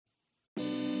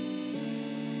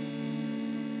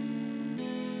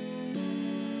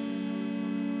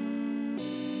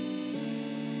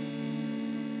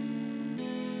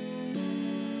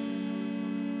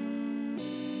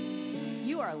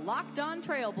are Locked On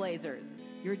Trailblazers,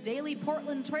 your daily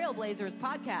Portland Trailblazers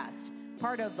podcast,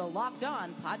 part of the Locked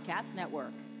On Podcast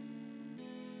Network.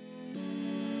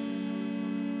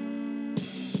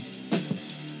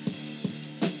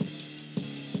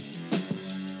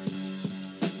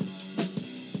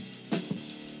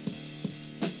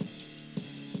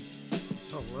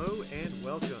 Hello and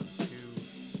welcome to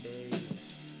a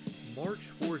March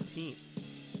 14th,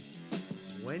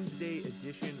 Wednesday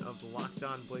edition of the Locked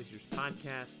On Blazers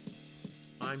podcast.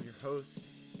 I'm your host,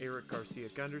 Eric Garcia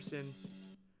Gunderson,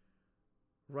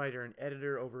 writer and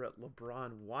editor over at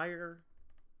LeBron Wire,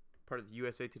 part of the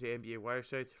USA Today NBA Wire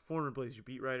sites, former Blazer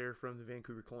beat writer from the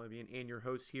Vancouver Columbian, and your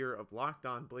host here of Locked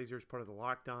On Blazers, part of the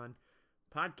Locked On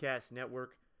Podcast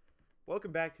Network.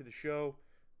 Welcome back to the show.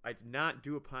 I did not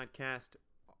do a podcast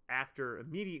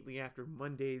immediately after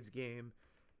Monday's game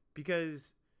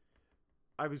because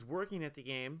I was working at the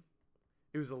game.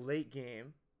 It was a late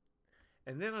game.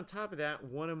 And then on top of that,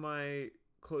 one of my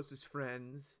closest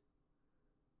friends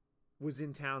was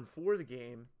in town for the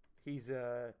game. He's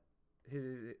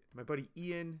my buddy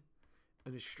Ian,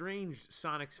 an estranged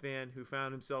Sonics fan who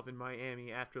found himself in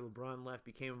Miami after LeBron left,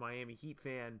 became a Miami Heat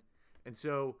fan. And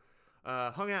so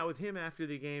hung out with him after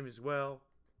the game as well.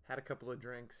 Had a couple of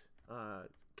drinks. Not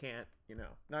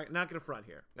gonna front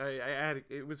here.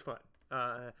 It was fun.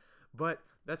 But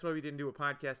that's why we didn't do a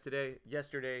podcast today.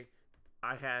 Yesterday,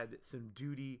 I had some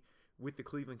duty with the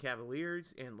Cleveland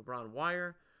Cavaliers and LeBron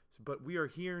Wire. But we are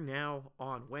here now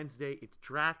on Wednesday. It's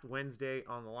Draft Wednesday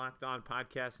on the Locked On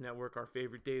Podcast Network, our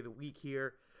favorite day of the week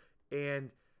here. And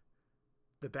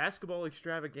the basketball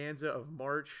extravaganza of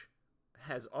March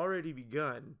has already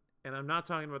begun. And I'm not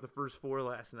talking about the first four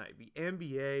last night. The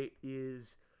NBA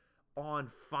is on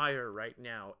fire right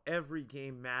now. Every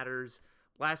game matters.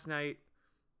 Last night,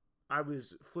 I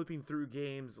was flipping through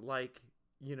games like,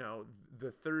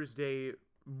 the Thursday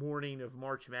morning of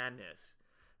March Madness.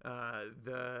 I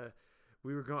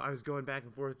was going back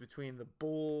and forth between the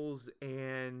Bulls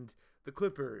and the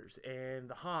Clippers and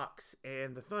the Hawks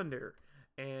and the Thunder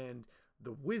and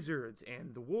the Wizards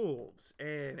and the Wolves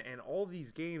and all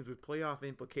these games with playoff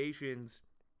implications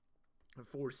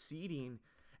for seeding,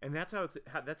 and that's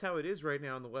how it is right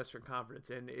now in the Western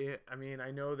Conference. And I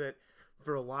know that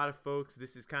for a lot of folks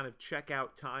this is kind of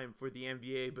checkout time for the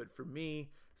NBA, but for me,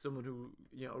 someone who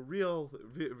real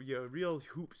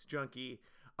hoops junkie,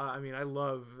 I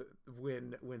love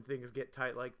when things get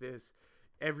tight like this.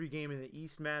 Every game in the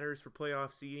East matters for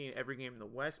playoff seeding. Every game in the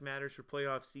West matters for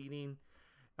playoff seeding.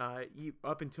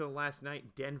 Up until last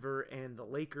night, Denver and the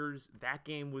Lakers, that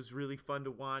game was really fun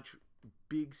to watch.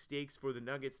 Big stakes for the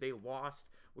Nuggets. They lost.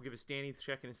 We'll give a standings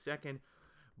check in a second.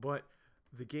 But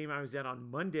the game I was at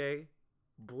on Monday,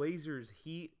 Blazers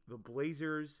Heat, the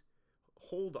Blazers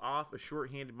hold off a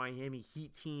shorthanded Miami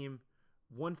Heat team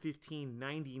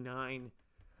 115-99.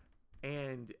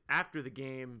 And after the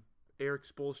game, Erik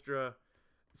Spoelstra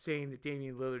saying that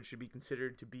Damian Lillard should be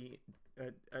considered to be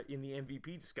in the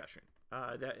MVP discussion.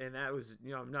 That was,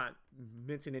 I'm not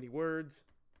mincing any words.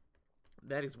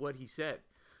 That is what he said.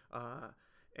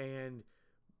 And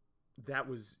that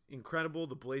was incredible.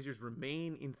 The Blazers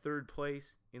remain in third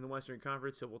place in the Western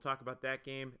Conference, so we'll talk about that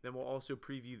game. Then we'll also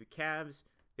preview the Cavs.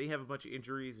 They have a bunch of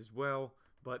injuries as well,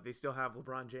 but they still have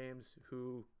LeBron James,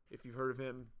 who, if you've heard of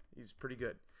him, he's pretty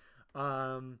good.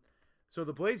 So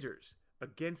the Blazers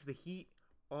against the Heat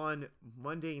on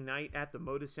Monday night at the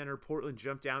Moda Center. Portland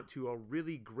jumped out to a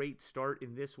really great start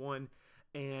in this one,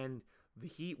 and the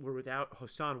Heat were without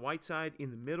Hassan Whiteside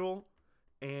in the middle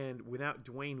and without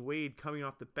Dwayne Wade coming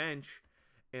off the bench,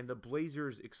 and the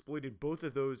Blazers exploited both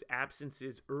of those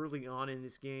absences early on in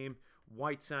this game.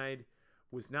 Whiteside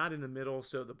was not in the middle,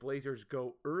 so the Blazers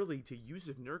go early to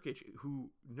Jusuf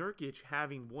Nurkic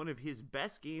having one of his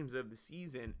best games of the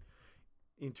season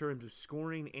in terms of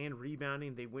scoring and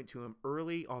rebounding. They went to him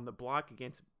early on the block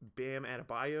against Bam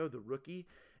Adebayo, the rookie,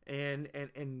 and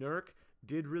Nurk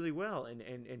did really well.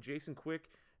 And Jason Quick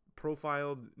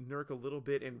profiled Nurk a little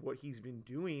bit and what he's been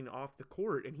doing off the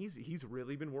court, and he's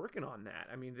really been working on that.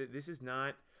 This is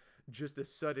not just a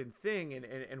sudden thing.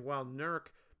 And while Nurk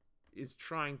is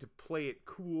trying to play it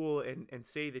cool and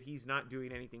say that he's not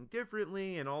doing anything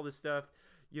differently and all this stuff,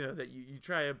 that you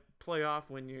try to play off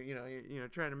when you're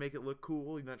trying to make it look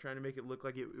cool. You're not trying to make it look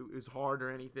like it was hard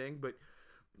or anything. But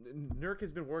Nurk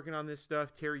has been working on this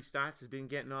stuff. Terry Stotts has been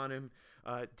getting on him.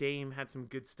 Dame had some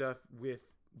good stuff with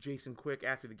Jason Quick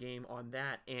after the game on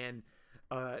that, and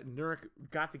Nurk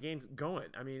got the game going.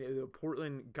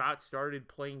 Portland got started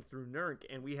playing through Nurk,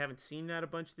 and we haven't seen that a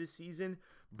bunch this season.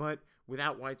 But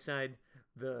without Whiteside,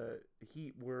 the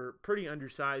Heat were pretty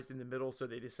undersized in the middle, so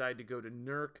they decided to go to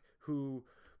Nurk, who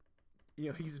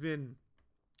he's been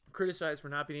criticized for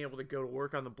not being able to go to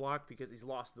work on the block because he's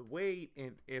lost the weight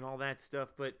and all that stuff.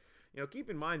 But, keep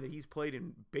in mind that he's played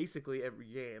in basically every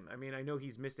game. I mean, I know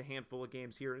he's missed a handful of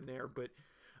games here and there, but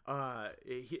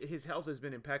his health has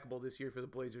been impeccable this year for the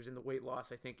Blazers, and the weight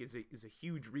loss, I think, is a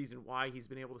huge reason why he's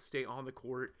been able to stay on the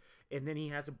court. And then he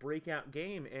has a breakout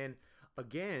game. And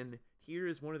again, here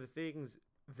is one of the things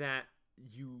that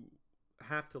you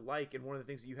have to like, and one of the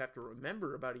things that you have to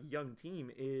remember about a young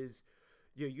team is,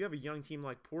 you have a young team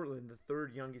like Portland, the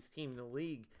third youngest team in the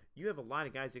league. You have a lot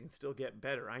of guys that can still get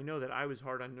better. I know that I was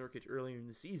hard on Nurkic earlier in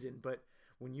the season, but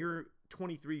when you're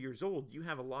 23 years old, you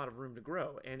have a lot of room to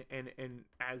grow. And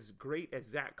as great as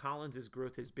Zach Collins'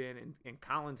 growth has been, and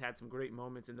Collins had some great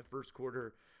moments in the first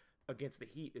quarter against the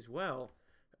Heat as well,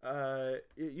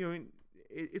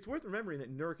 it's worth remembering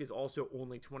that Nurk is also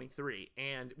only 23.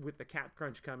 And with the cap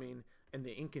crunch coming and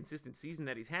the inconsistent season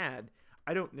that he's had,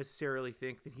 I don't necessarily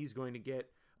think that he's going to get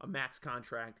a max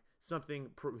contract, something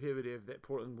prohibitive that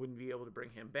Portland wouldn't be able to bring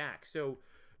him back. So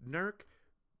Nurk,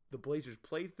 the Blazers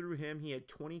played through him. He had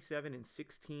 27 and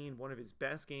 16, one of his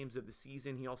best games of the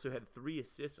season. He also had 3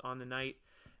 assists on the night.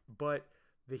 But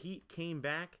the Heat came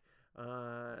back.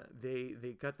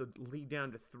 They got the lead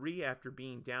down to 3 after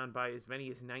being down by as many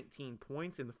as 19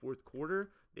 points in the fourth quarter.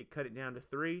 They cut it down to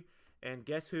 3. And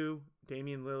guess who?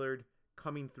 Damian Lillard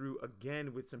coming through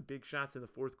again with some big shots in the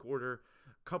fourth quarter.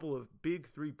 A couple of big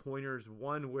 3-pointers.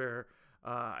 One where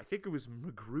I think it was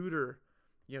Magruder,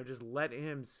 just let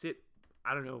him sit,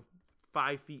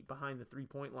 5 feet behind the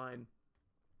 3-point line.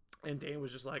 And Dame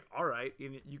was just like, all right.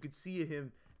 And you could see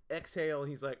him exhale,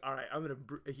 and he's like, all right,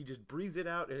 he just breathes it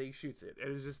out and he shoots it.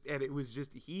 It was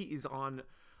just he is on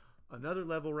another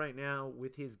level right now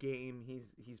with his game.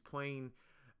 He's playing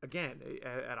again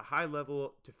at a high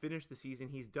level to finish the season.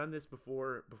 He's done this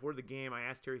before the game. I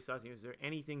asked Terry Stotts, is there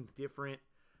anything different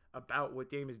about what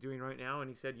Dame is doing right now? And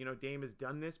he said, Dame has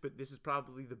done this, but this is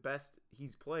probably the best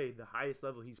he's played, the highest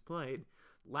level he's played.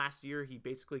 Last year, he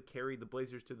basically carried the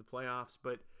Blazers to the playoffs,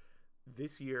 but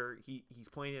this year he's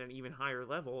playing at an even higher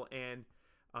level. And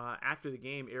after the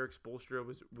game, Eric Spoelstra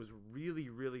was really,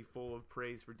 really full of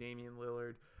praise for Damian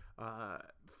Lillard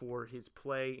for his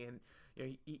play. And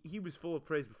he was full of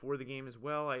praise before the game as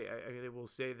well. I will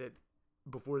say that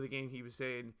before the game he was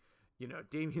saying,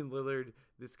 Damian Lillard,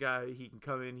 this guy, he can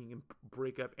come in, he can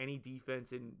break up any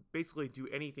defense and basically do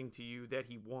anything to you that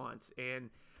he wants.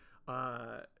 And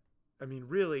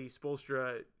really,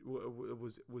 Spoelstra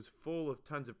was full of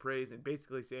tons of praise and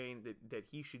basically saying that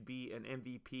he should be an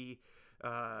MVP.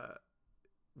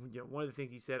 One of the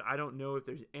things he said, I don't know if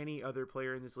there's any other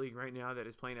player in this league right now that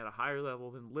is playing at a higher level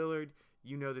than Lillard.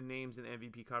 The names in the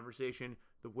MVP conversation.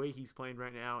 The way he's playing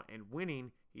right now and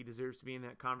winning, he deserves to be in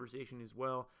that conversation as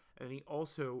well. And he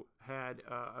also had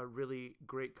a really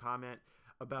great comment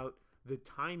about the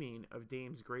timing of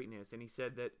Dame's greatness. And he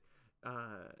said that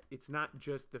it's not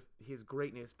just his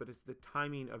greatness, but it's the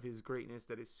timing of his greatness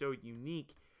that is so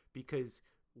unique, because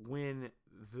when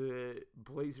the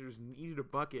Blazers needed a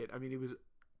bucket, it was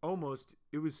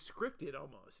scripted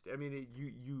almost.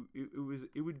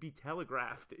 It would be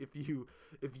telegraphed if you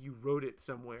wrote it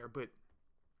somewhere. But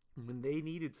when they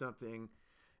needed something,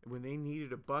 when they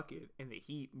needed a bucket, and the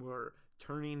Heat were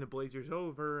turning the Blazers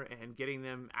over and getting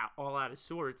them all out of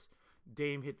sorts,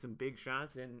 Dame hit some big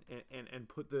shots and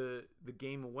put the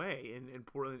game away, and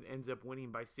Portland ends up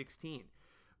winning by 16.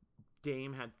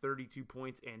 Dame had 32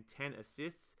 points and 10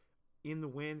 assists in the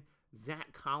win.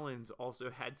 Zach Collins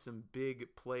also had some big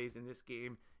plays in this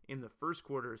game in the first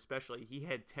quarter especially. He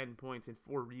had 10 points and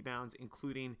 4 rebounds,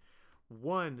 including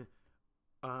one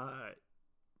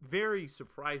very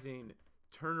surprising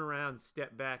turnaround,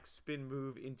 step back, spin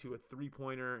move into a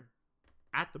 3-pointer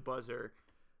at the buzzer.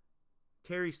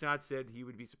 Terry Stotts said he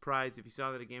would be surprised if he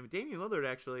saw that again. But Damian Lillard,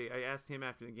 actually, I asked him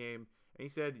after the game, and he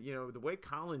said, the way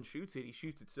Collins shoots it, he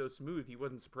shoots it so smooth, he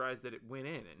wasn't surprised that it went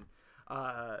in.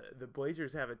 And the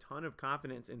Blazers have a ton of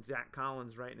confidence in Zach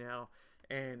Collins right now,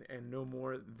 and no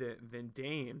more than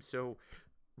Dame. So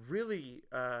really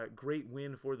great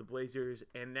win for the Blazers,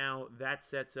 and now that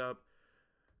sets up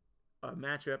a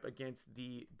matchup against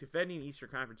the defending Eastern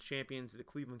Conference champions, the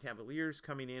Cleveland Cavaliers,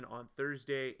 coming in on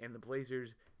Thursday, and the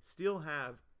Blazers still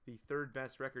have the third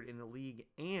best record in the league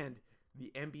and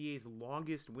the NBA's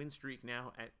longest win streak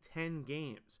now at 10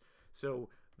 games. So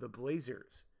the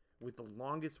Blazers with the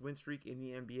longest win streak in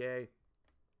the NBA,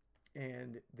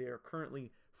 and they're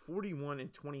currently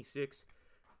 41-26.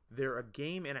 They're a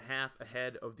game and a half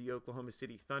ahead of the Oklahoma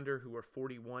City Thunder, who are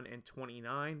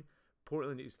 41-29.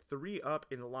 Portland is 3 up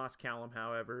in the loss column,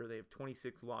 however. They have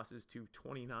 26 losses to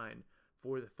 29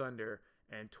 for the Thunder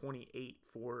and 28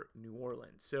 for New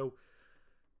Orleans. So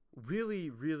really,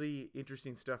 really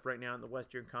interesting stuff right now in the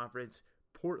Western Conference.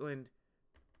 Portland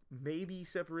maybe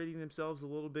separating themselves a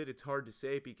little bit. It's hard to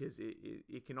say because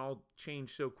it can all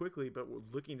change so quickly, but we're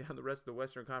looking down the rest of the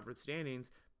Western Conference standings.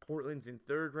 Portland's in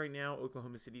third right now.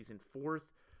 Oklahoma City's in fourth.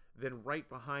 Then right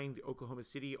behind Oklahoma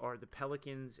City are the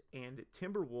Pelicans and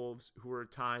Timberwolves, who are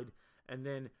tied. And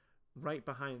then right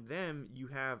behind them, you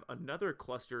have another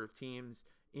cluster of teams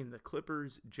in the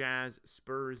Clippers, Jazz,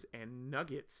 Spurs, and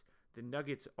Nuggets. The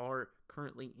Nuggets are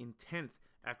currently in 10th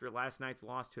after last night's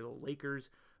loss to the Lakers.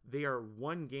 They are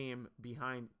one game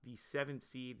behind the 7th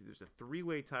seed. There's a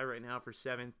three-way tie right now for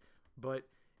 7th, but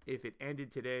if it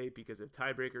ended today because of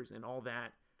tiebreakers and all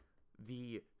that,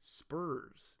 the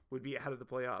Spurs would be out of the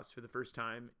playoffs for the first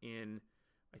time in,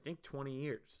 I think, 20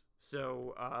 years.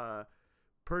 So,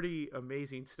 pretty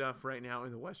amazing stuff right now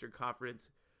in the Western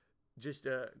Conference. Just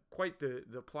quite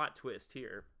the plot twist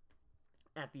here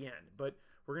at the end. But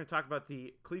we're going to talk about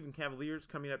the Cleveland Cavaliers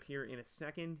coming up here in a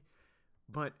second.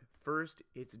 But first,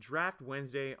 it's Draft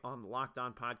Wednesday on the Locked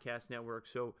On Podcast Network.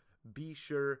 So be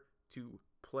sure to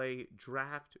play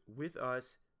Draft with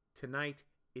us tonight.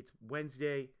 It's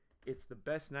Wednesday. It's the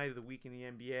best night of the week in the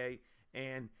NBA,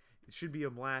 and it should be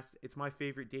a blast. It's my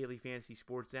favorite daily fantasy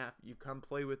sports app. You come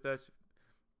play with us,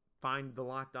 find the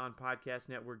Locked On Podcast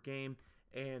Network game,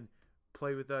 and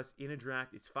play with us in a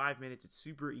draft. It's 5 minutes. It's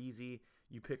super easy.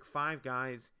 You pick 5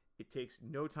 guys. It takes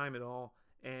no time at all,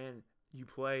 and you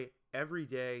play every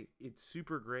day. It's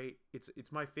super great.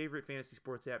 It's my favorite fantasy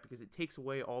sports app because it takes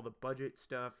away all the budget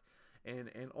stuff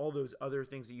and all those other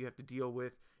things that you have to deal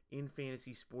with in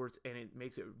fantasy sports, and it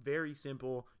makes it very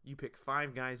simple. You pick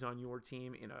 5 guys on your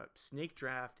team in a snake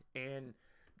draft, and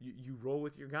you roll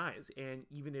with your guys. And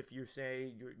even if you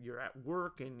say you're at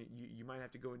work and you might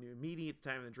have to go into a meeting at the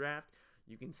time of the draft,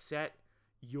 you can set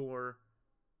your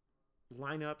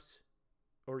lineups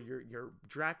or your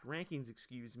draft rankings,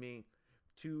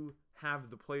 to have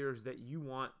the players that you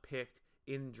want picked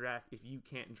in the draft if you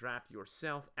can't draft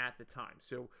yourself at the time.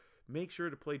 So make sure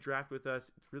to play draft with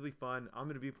us. It's really fun. I'm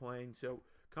going to be playing, so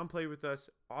come play with us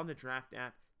on the Draft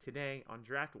app today on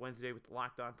Draft Wednesday with the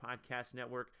Locked On Podcast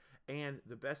Network. And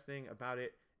the best thing about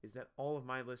it is that all of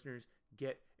my listeners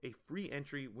get a free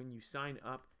entry when you sign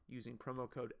up using promo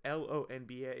code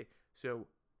LONBA. So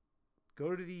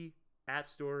go to the App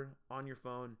Store on your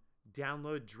phone,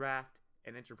 download Draft,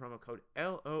 and enter promo code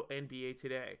LONBA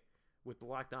today with the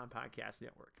Locked On Podcast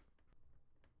Network.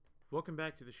 Welcome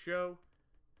back to the show.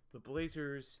 The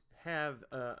Blazers have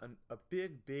a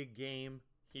big game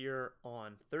here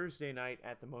on Thursday night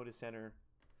at the Moda Center.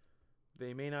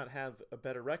 They may not have a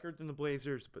better record than the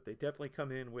Blazers, but they definitely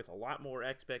come in with a lot more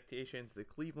expectations. The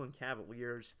Cleveland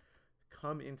Cavaliers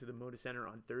come into the Moda Center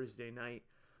on Thursday night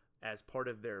as part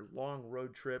of their long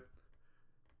road trip,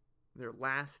 their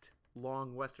last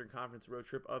long Western Conference road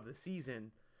trip of the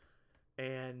season,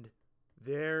 and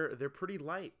they're pretty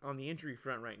light on the injury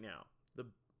front right now. The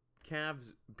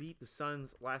Cavs beat the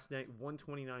Suns last night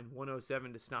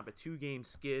 129-107 to stop a 2-game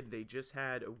skid. They just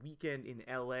had a weekend in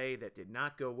LA that did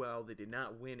not go well. They did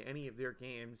not win any of their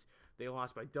games. They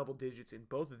lost by double digits in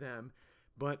both of them,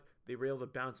 but they were able to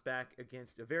bounce back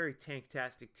against a very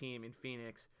tank-tastic team in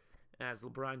Phoenix, as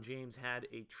LeBron James had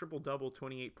a triple-double,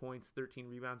 28 points, 13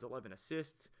 rebounds, 11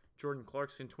 assists. Jordan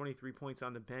Clarkson, 23 points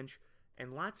on the bench,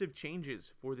 and lots of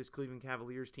changes for this Cleveland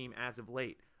Cavaliers team as of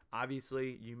late.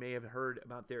 Obviously, you may have heard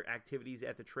about their activities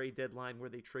at the trade deadline where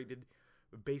they traded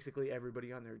basically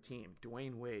everybody on their team.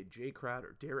 Dwayne Wade, Jay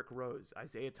Crowder, Derrick Rose,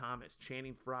 Isaiah Thomas,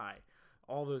 Channing Frye,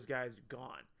 all those guys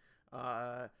gone.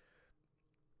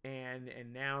 And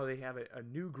now they have a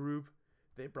new group.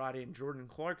 They brought in Jordan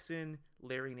Clarkson,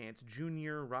 Larry Nance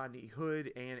Jr., Rodney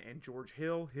Hood, and George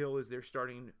Hill. Hill is their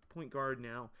starting point guard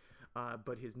now,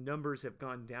 but his numbers have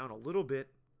gone down a little bit,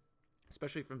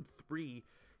 especially from 3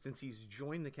 since he's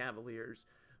joined the Cavaliers,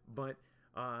 but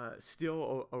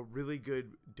still a really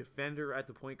good defender at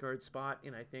the point guard spot.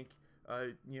 And I think,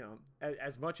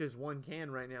 as much as one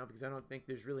can right now, because I don't think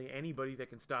there's really anybody that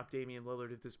can stop Damian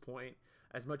Lillard at this point,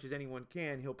 as much as anyone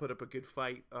can, he'll put up a good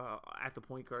fight at the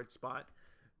point guard spot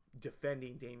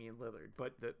defending Damian Lillard.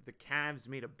 But the Cavs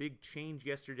made a big change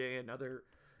yesterday.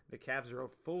 The Cavs are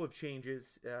full of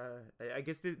changes. I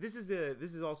guess this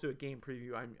is also a game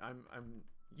preview I'm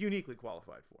uniquely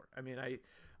qualified for. I mean,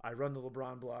 I run the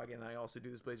LeBron blog and I also do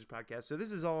this Blazers podcast, so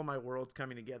this is all my worlds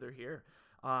coming together here.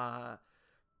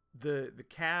 The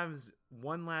Cavs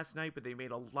won last night, but they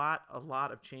made a lot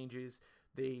of changes.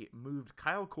 They moved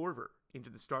Kyle Korver into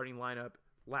the starting lineup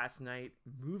last night,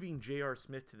 moving J.R.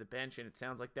 Smith to the bench, and it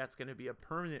sounds like that's going to be a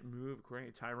permanent move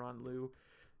according to Tyronn Lue.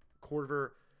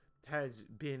 Korver has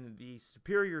been the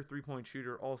superior three-point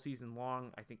shooter all season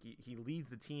long. I think he leads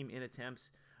the team in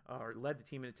attempts, or led the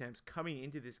team in attempts coming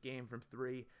into this game from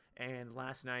three. And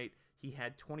last night he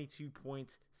had 22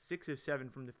 points, 6 of 7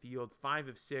 from the field, 5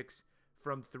 of 6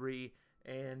 from three.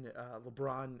 And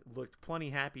LeBron looked plenty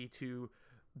happy to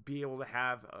be able to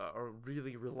have a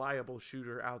really reliable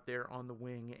shooter out there on the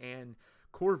wing. And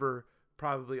Korver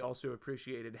probably also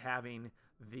appreciated having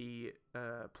the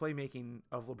playmaking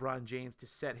of LeBron James to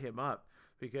set him up,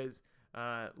 because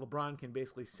LeBron can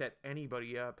basically set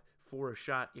anybody up for a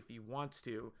shot if he wants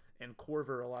to. And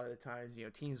Korver, a lot of the times,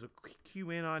 teams will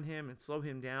cue in on him and slow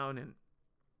him down. And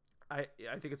I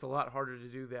think it's a lot harder to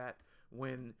do that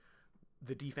when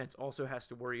the defense also has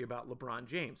to worry about LeBron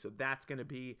James. So that's going to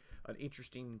be an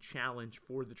interesting challenge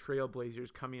for the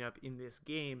Trailblazers coming up in this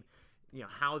game.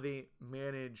 How they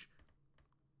manage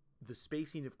the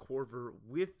spacing of Korver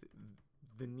with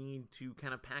the need to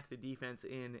kind of pack the defense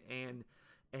in and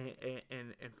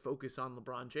focus on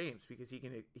LeBron James, because he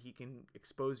can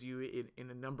expose you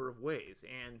in a number of ways.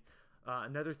 And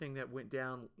another thing that went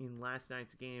down in last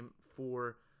night's game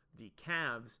for the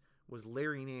Cavs was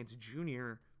Larry Nance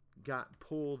Jr. got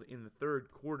pulled in the third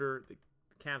quarter. The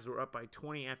Cavs were up by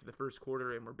 20 after the first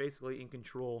quarter and were basically in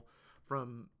control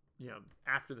from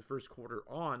after the first quarter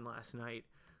on last night.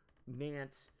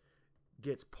 Nance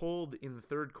gets pulled in the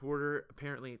third quarter.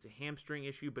 Apparently it's a hamstring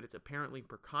issue, but it's apparently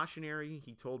precautionary.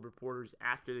 He told reporters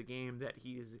after the game that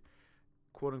he is,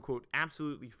 quote unquote,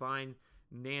 absolutely fine.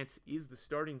 Nance is the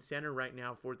starting center right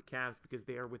now for the Cavs because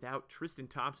they are without Tristan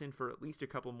Thompson for at least a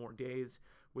couple more days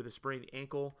with a sprained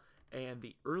ankle. And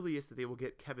the earliest that they will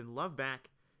get Kevin Love back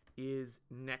is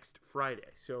next Friday.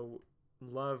 So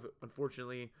Love,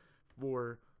 unfortunately,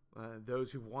 for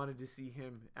those who wanted to see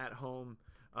him at home,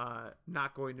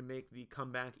 not going to make the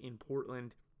comeback in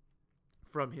Portland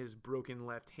from his broken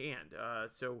left hand.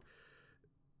 So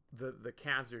the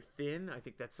Cavs are thin. I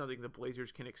think that's something the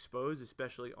Blazers can expose,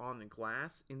 especially on the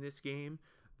glass in this game.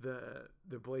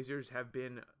 The Blazers have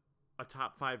been a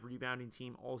top 5 rebounding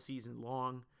team all season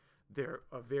long. They're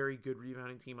a very good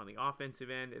rebounding team on the offensive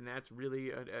end, and that's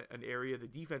really an area. The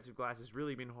defensive glass has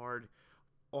really been hard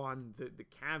on the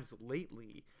Cavs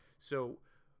lately. So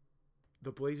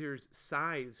the Blazers'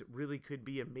 size really could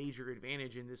be a major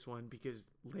advantage in this one, because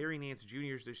Larry Nance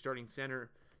Jr. is their starting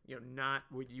center, not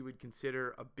what you would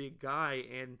consider a big guy,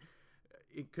 and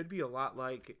it could be a lot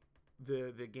like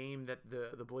the game that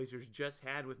the Blazers just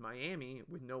had with Miami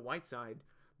with no Whiteside.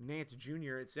 Nance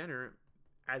Jr. at center,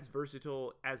 as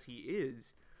versatile as he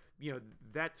is,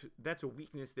 that's a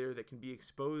weakness there that can be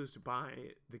exposed by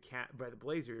the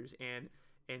Blazers. And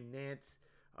Nance,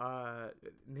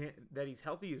 that he's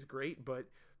healthy is great, but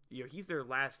he's their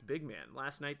last big man.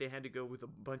 Last night they had to go with a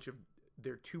bunch of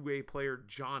their two-way player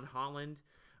John Holland.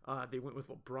 They went with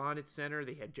LeBron at center.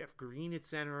 They had Jeff Green at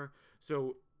center.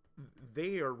 So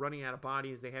they are running out of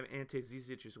bodies. They have Ante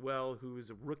Zizic as well, who is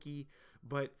a rookie,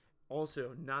 but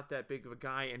also not that big of a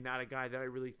guy, and not a guy that I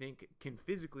really think can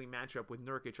physically match up with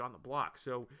Nurkic on the block.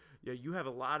 So you have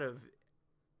a lot of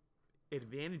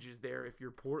advantages there if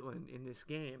you're Portland in this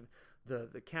game.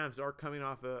 The Cavs are coming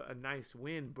off a nice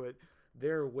win, but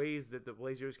there are ways that the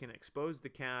Blazers can expose the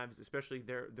Cavs, especially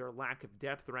their lack of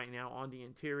depth right now on the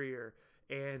interior.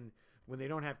 And when they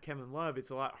don't have Kevin Love, it's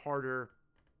a lot harder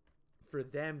for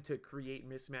them to create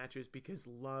mismatches, because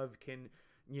Love can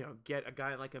get a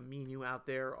guy like Aminu out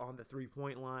there on the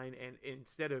three-point line, and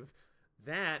instead of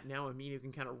that, now Aminu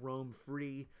can kind of roam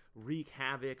free, wreak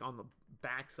havoc on the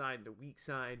backside, the weak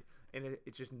side, and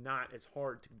it's just not as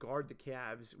hard to guard the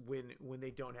Cavs when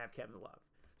they don't have Kevin Love.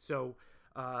 So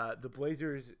the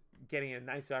Blazers getting a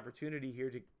nice opportunity here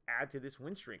to add to this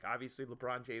win streak. Obviously,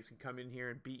 LeBron James can come in here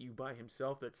and beat you by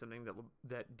himself. That's something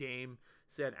that Dame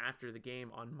said after the game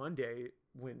on Monday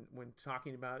when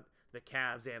talking about the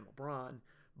Cavs and LeBron.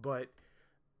 But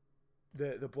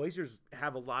the Blazers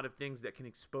have a lot of things that can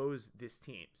expose this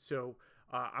team. So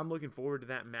I'm looking forward to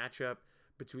that matchup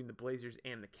between the Blazers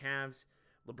and the Cavs.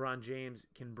 LeBron James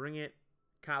can bring it.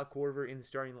 Kyle Korver in the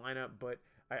starting lineup, but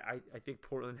I think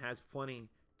Portland has plenty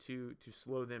to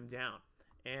slow them down.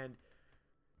 And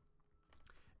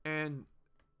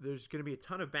there's going to be a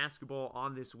ton of basketball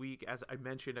on this week. As I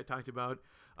mentioned, I talked about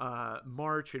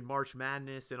March and March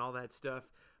Madness and all that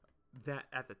stuff. That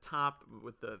at the top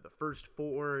with the first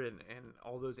four and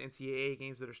all those NCAA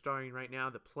games that are starting right now,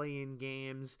 the play-in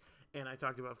games, and I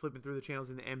talked about flipping through the channels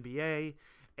in the NBA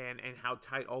and how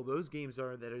tight all those games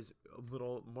are. That is a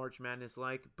little March Madness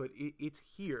like, but it's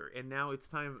here, and now it's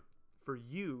time for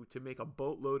you to make a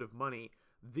boatload of money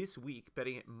this week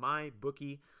betting at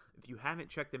MyBookie. If you haven't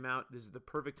checked them out, this is the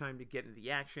perfect time to get into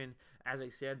the action. As I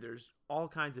said, there's all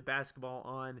kinds of basketball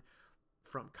on,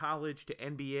 from college to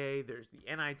NBA. There's the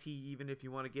NIT, even if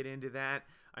you want to get into that.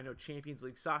 I know Champions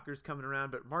League soccer is coming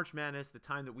around, but March Madness, the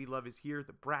time that we love, is here.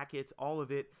 The brackets, all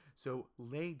of it. So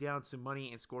lay down some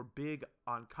money and score big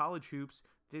on college hoops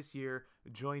this year.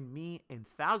 Join me and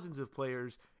thousands of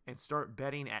players and start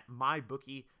betting at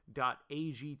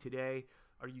mybookie.ag today.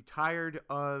 Are you tired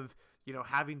of,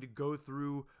 having to go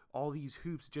through all these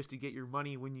hoops just to get your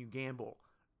money when you gamble?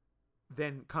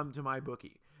 Then come to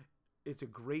MyBookie. It's a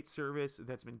great service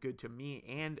that's been good to me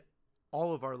and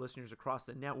all of our listeners across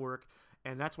the network,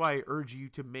 and that's why I urge you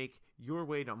to make your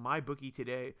way to MyBookie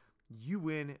today. You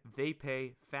win, they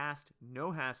pay, fast,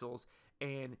 no hassles,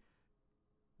 and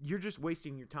you're just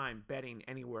wasting your time betting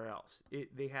anywhere else.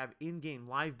 They have in-game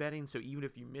live betting, so even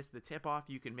if you miss the tip-off,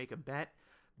 you can make a bet.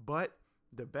 But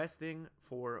the best thing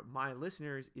for my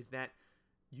listeners is that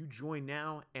you join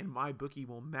now, and MyBookie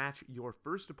will match your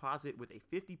first deposit with a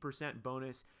 50%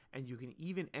 bonus, and you can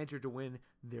even enter to win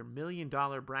their $1 Million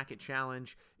Bracket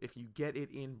Challenge if you get it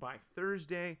in by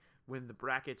Thursday when the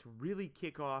brackets really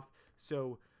kick off.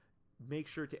 So make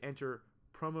sure to enter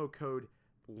promo code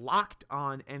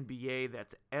LOCKEDONNBA.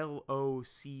 That's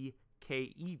LOCKED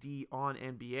on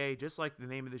NBA, just like the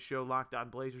name of the show, Locked On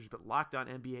Blazers, but Locked On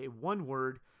NBA, one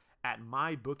word, at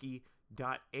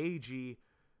mybookie.ag.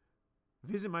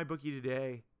 Visit MyBookie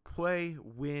today, play,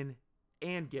 win,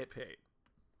 and get paid.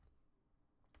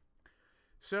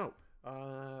 So,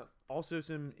 also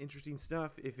some interesting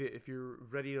stuff if you're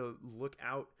ready to look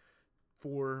out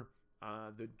for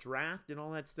the draft and all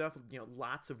that stuff.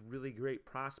 Lots of really great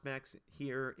prospects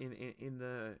here in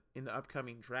the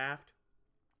upcoming draft.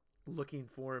 Looking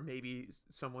for maybe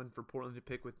someone for Portland to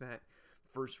pick with that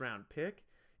first round pick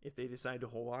if they decide to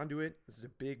hold on to it. This is a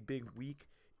big week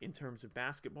in terms of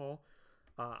basketball.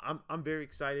 I'm very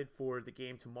excited for the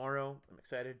game tomorrow. I'm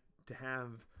excited to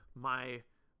have my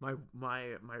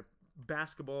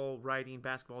basketball writing,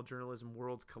 basketball journalism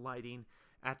worlds colliding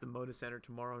at the Moda Center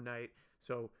tomorrow night.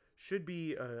 So should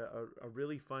be a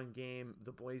really fun game.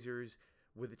 The Blazers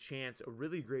with a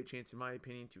really great chance, in my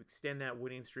opinion, to extend that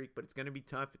winning streak. But it's going to be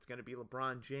tough. It's going to be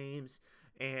LeBron James,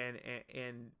 and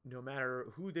no matter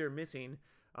who they're missing,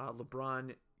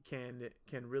 LeBron can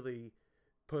really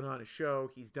put on a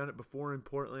show. He's done it before in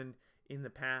Portland in the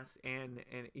past, and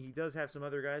he does have some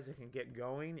other guys that can get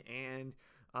going, and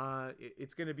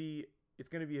it's going to be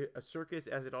a circus,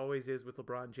 as it always is with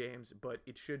LeBron James, but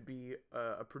it should be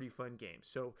a pretty fun game.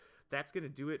 So that's going to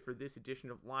do it for this edition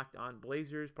of Locked On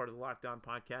Blazers, part of the Locked On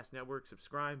Podcast Network.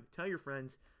 Subscribe, tell your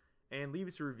friends, and leave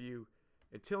us a review.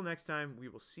 Until next time, we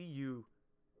will see you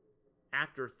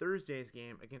after Thursday's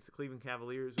game against the Cleveland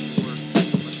Cavaliers.